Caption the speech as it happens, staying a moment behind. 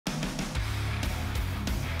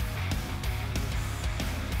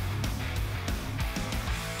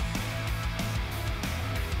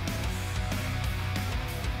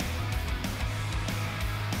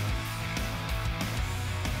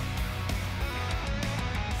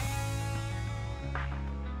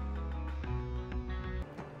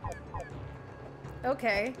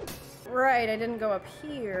Okay. Right, I didn't go up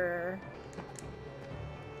here.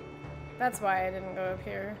 That's why I didn't go up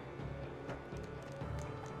here.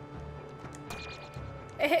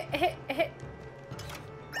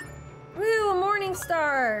 Woo, a morning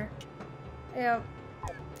star! Yep.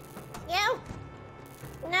 You?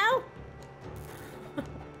 No?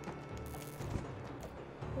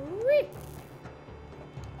 Whee!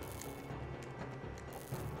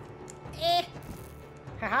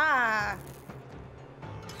 Haha!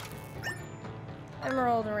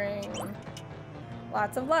 Emerald ring.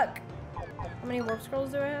 Lots of luck. How many warp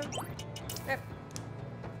scrolls do I have? Yep.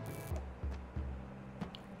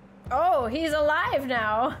 Oh, he's alive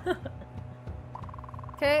now!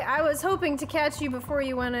 Okay, I was hoping to catch you before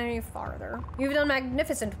you went any farther. You've done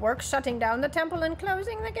magnificent work shutting down the temple and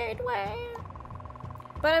closing the gateway.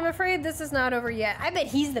 But I'm afraid this is not over yet. I bet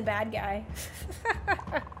he's the bad guy.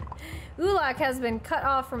 Ulak has been cut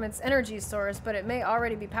off from its energy source, but it may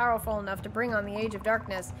already be powerful enough to bring on the Age of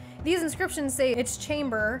Darkness. These inscriptions say its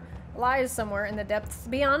chamber lies somewhere in the depths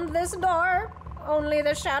beyond this door. Only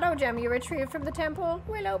the shadow gem you retrieve from the temple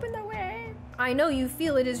will open the way. I know you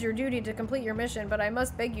feel it is your duty to complete your mission, but I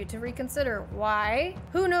must beg you to reconsider. Why?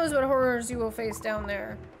 Who knows what horrors you will face down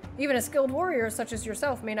there? Even a skilled warrior such as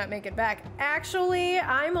yourself may not make it back. Actually,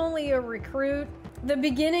 I'm only a recruit. The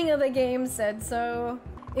beginning of the game said so.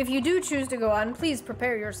 If you do choose to go on, please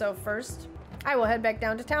prepare yourself first. I will head back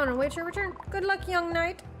down to town and wait your return. Good luck, young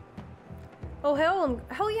knight. Oh,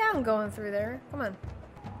 hell yeah, I'm going through there. Come on.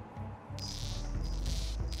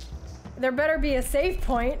 There better be a save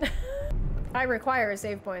point. I require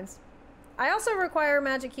save points. I also require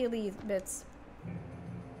magic healy bits.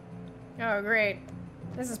 Oh, great.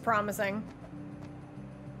 This is promising.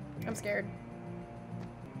 I'm scared.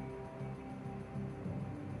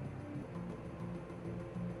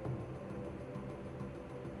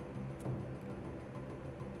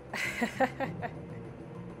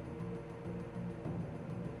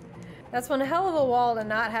 That's one hell of a wall to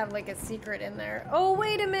not have like a secret in there. Oh,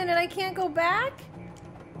 wait a minute, I can't go back?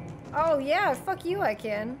 Oh yeah, fuck you, I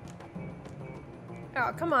can.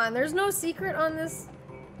 Oh, come on, there's no secret on this?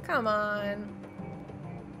 Come on.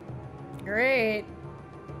 Great.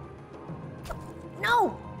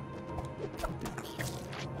 No!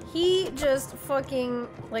 He just fucking,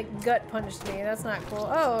 like, gut punched me. That's not cool.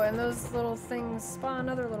 Oh, and those little things spawn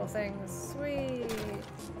other little things. Sweet.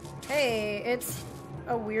 Hey, it's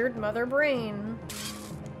a weird mother brain.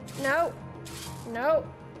 No. No.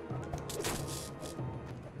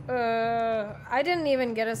 I didn't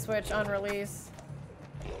even get a Switch on release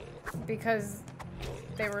because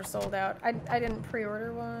they were sold out. I didn't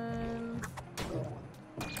pre-order one.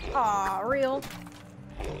 Aw, real.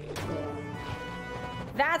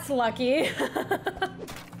 That's lucky.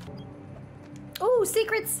 Ooh,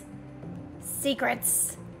 secrets!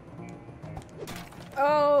 Secrets.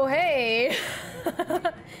 Oh, hey.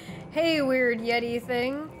 Hey, weird Yeti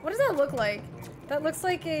thing. What does that look like? That looks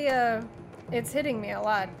like a, it's hitting me a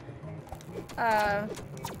lot.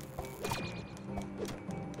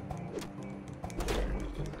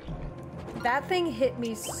 That thing hit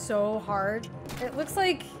me so hard. It looks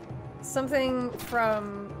like something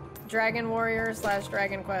from Dragon Warrior /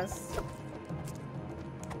 Dragon Quest.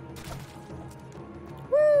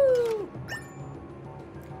 Woo!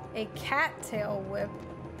 A cattail whip.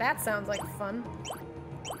 That sounds like fun.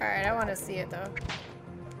 Alright, I want to see it though.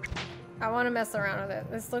 I want to mess around with it.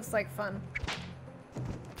 This looks like fun.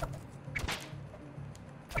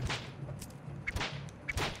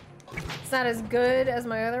 It's not as good as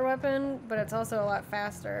my other weapon, but it's also a lot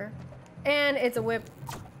faster. And it's a whip.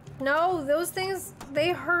 No, those things,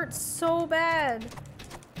 they hurt so bad.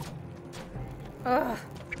 Ugh.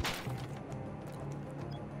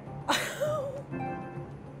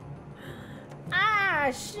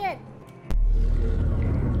 Ah, shit.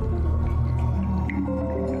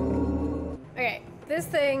 Okay, this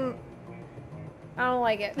thing, I don't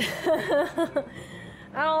like it.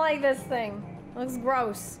 I don't like this thing. It looks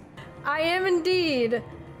gross. I am indeed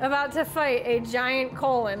about to fight a giant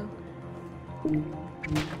colon.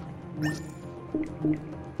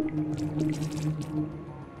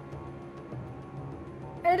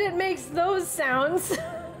 And it makes those sounds.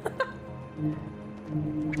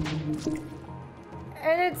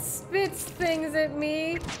 And it spits things at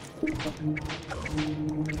me.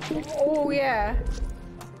 Oh yeah.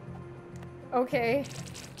 Okay.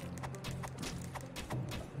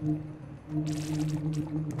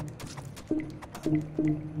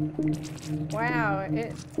 Wow,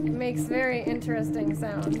 it makes very interesting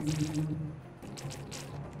sounds.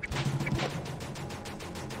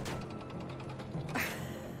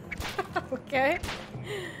 Okay.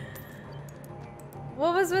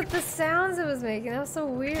 What was with the sounds it was making? That was so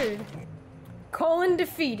weird. Colon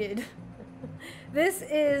defeated. This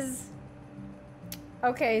is...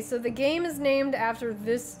 Okay, so the game is named after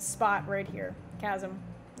this spot right here. Chasm.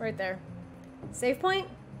 Right there. Save point?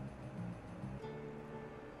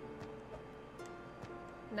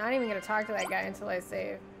 Not even gonna talk to that guy until I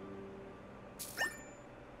save.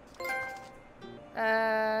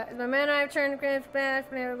 My mana I've turned Chasm,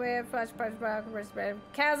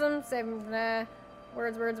 save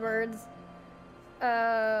words.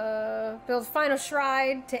 Build final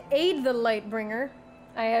shrine to aid the Lightbringer.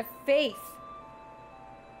 I have faith.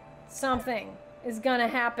 Something is gonna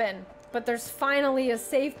happen, but there's finally a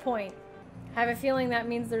save point. I have a feeling that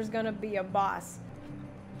means there's gonna be a boss.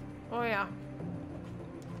 Oh yeah.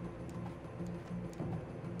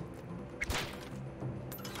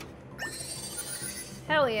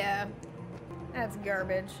 Hell yeah. That's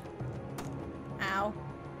garbage. Ow.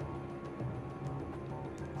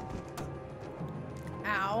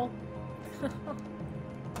 Ow.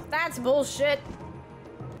 That's bullshit.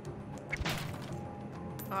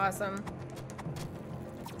 Awesome.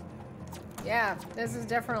 Yeah, this is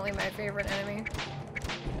definitely my favorite enemy.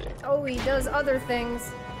 Oh, he does other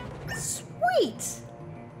things. Sweet!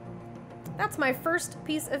 That's my first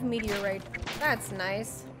piece of meteorite. That's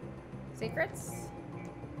nice. Secrets?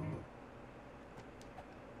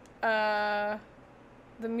 The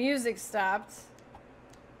music stopped.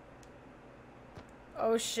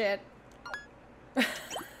 Oh shit.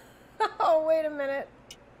 Oh, wait a minute.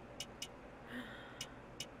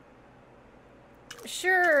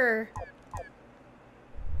 Sure.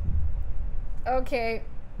 Okay.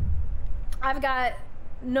 I've got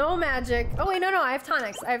no magic. Oh wait, no, I have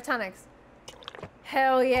tonics.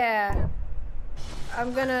 Hell yeah.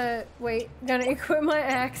 I'm gonna, gonna equip my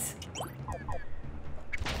axe.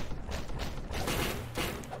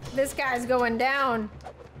 This guy's going down.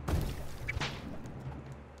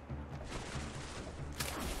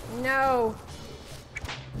 No.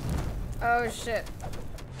 Oh shit.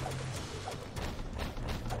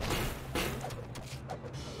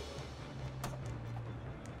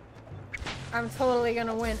 I'm totally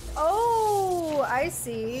gonna win. Oh, I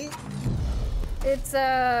see. It's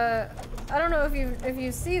I don't know if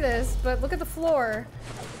you see this, but look at the floor.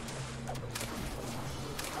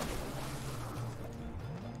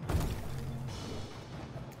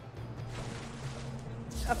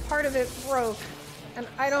 A part of it broke, and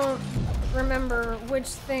I don't remember which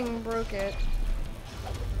thing broke it.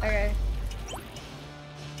 Okay.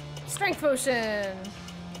 Strength potion!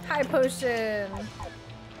 High potion!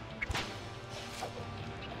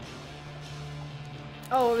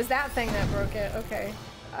 Oh, it was that thing that broke it. Okay.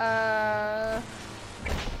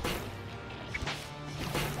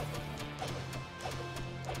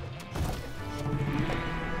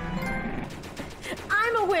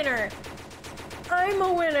 I'm a winner! I'm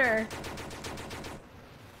a winner!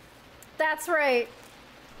 That's right.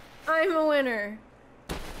 I'm a winner.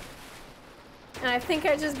 And I think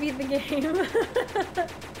I just beat the game.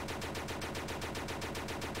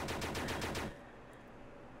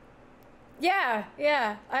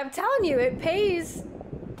 Yeah. I'm telling you, it pays.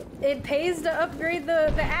 It pays to upgrade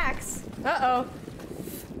the axe. Uh-oh.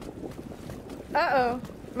 Uh-oh.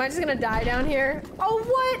 Am I just gonna die down here? Oh,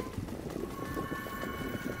 what?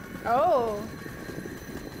 Oh.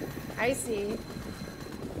 I see.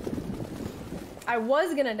 I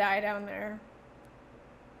was gonna die down there.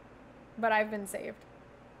 But I've been saved.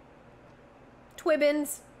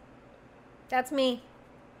 Twibbins. That's me.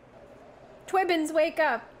 Twibbins, wake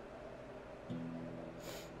up.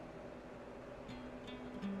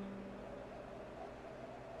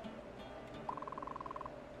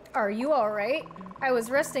 Are you alright? I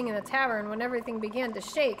was resting in the tavern when everything began to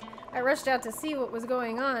shake. I rushed out to see what was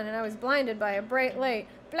going on, and I was blinded by a bright light.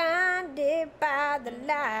 Blinded by the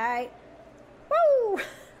light. Woo!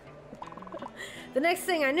 The next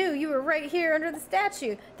thing I knew, you were right here under the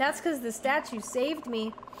statue. That's because the statue saved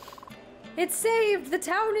me. It's saved! The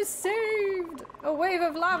town is saved! A wave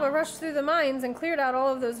of lava rushed through the mines and cleared out all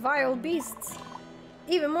of those vile beasts.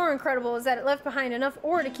 Even more incredible is that it left behind enough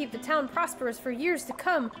ore to keep the town prosperous for years to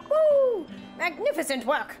come. Woo! Magnificent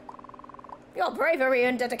work! Your bravery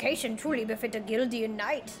and dedication truly befit a Guildian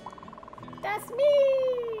knight. That's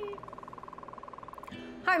me!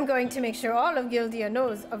 I'm going to make sure all of Guildia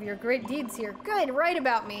knows of your great deeds here. Good, write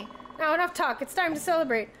about me. Now enough talk, it's time to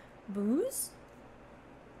celebrate. Booze?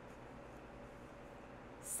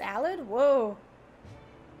 Salad? Whoa.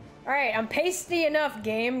 Alright, I'm pasty enough,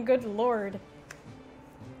 game. Good lord.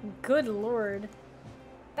 Good lord.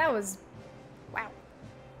 That was... wow.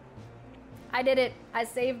 I did it. I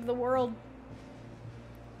saved the world.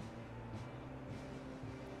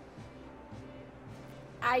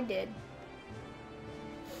 I did.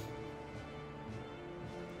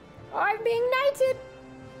 Oh, I'm being knighted!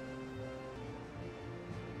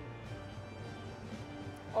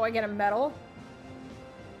 Oh, I get a medal.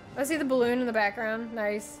 I see the balloon in the background.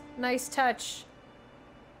 Nice. Nice touch.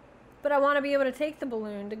 But I want to be able to take the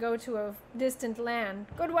balloon to go to a distant land.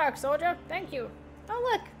 Good work, soldier. Thank you. Oh,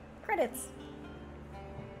 look. Credits.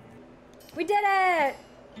 We did it!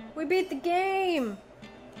 We beat the game!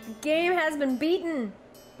 The game has been beaten!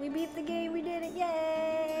 We beat the game. We did it.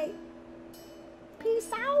 Yay! Peace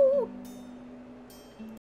out!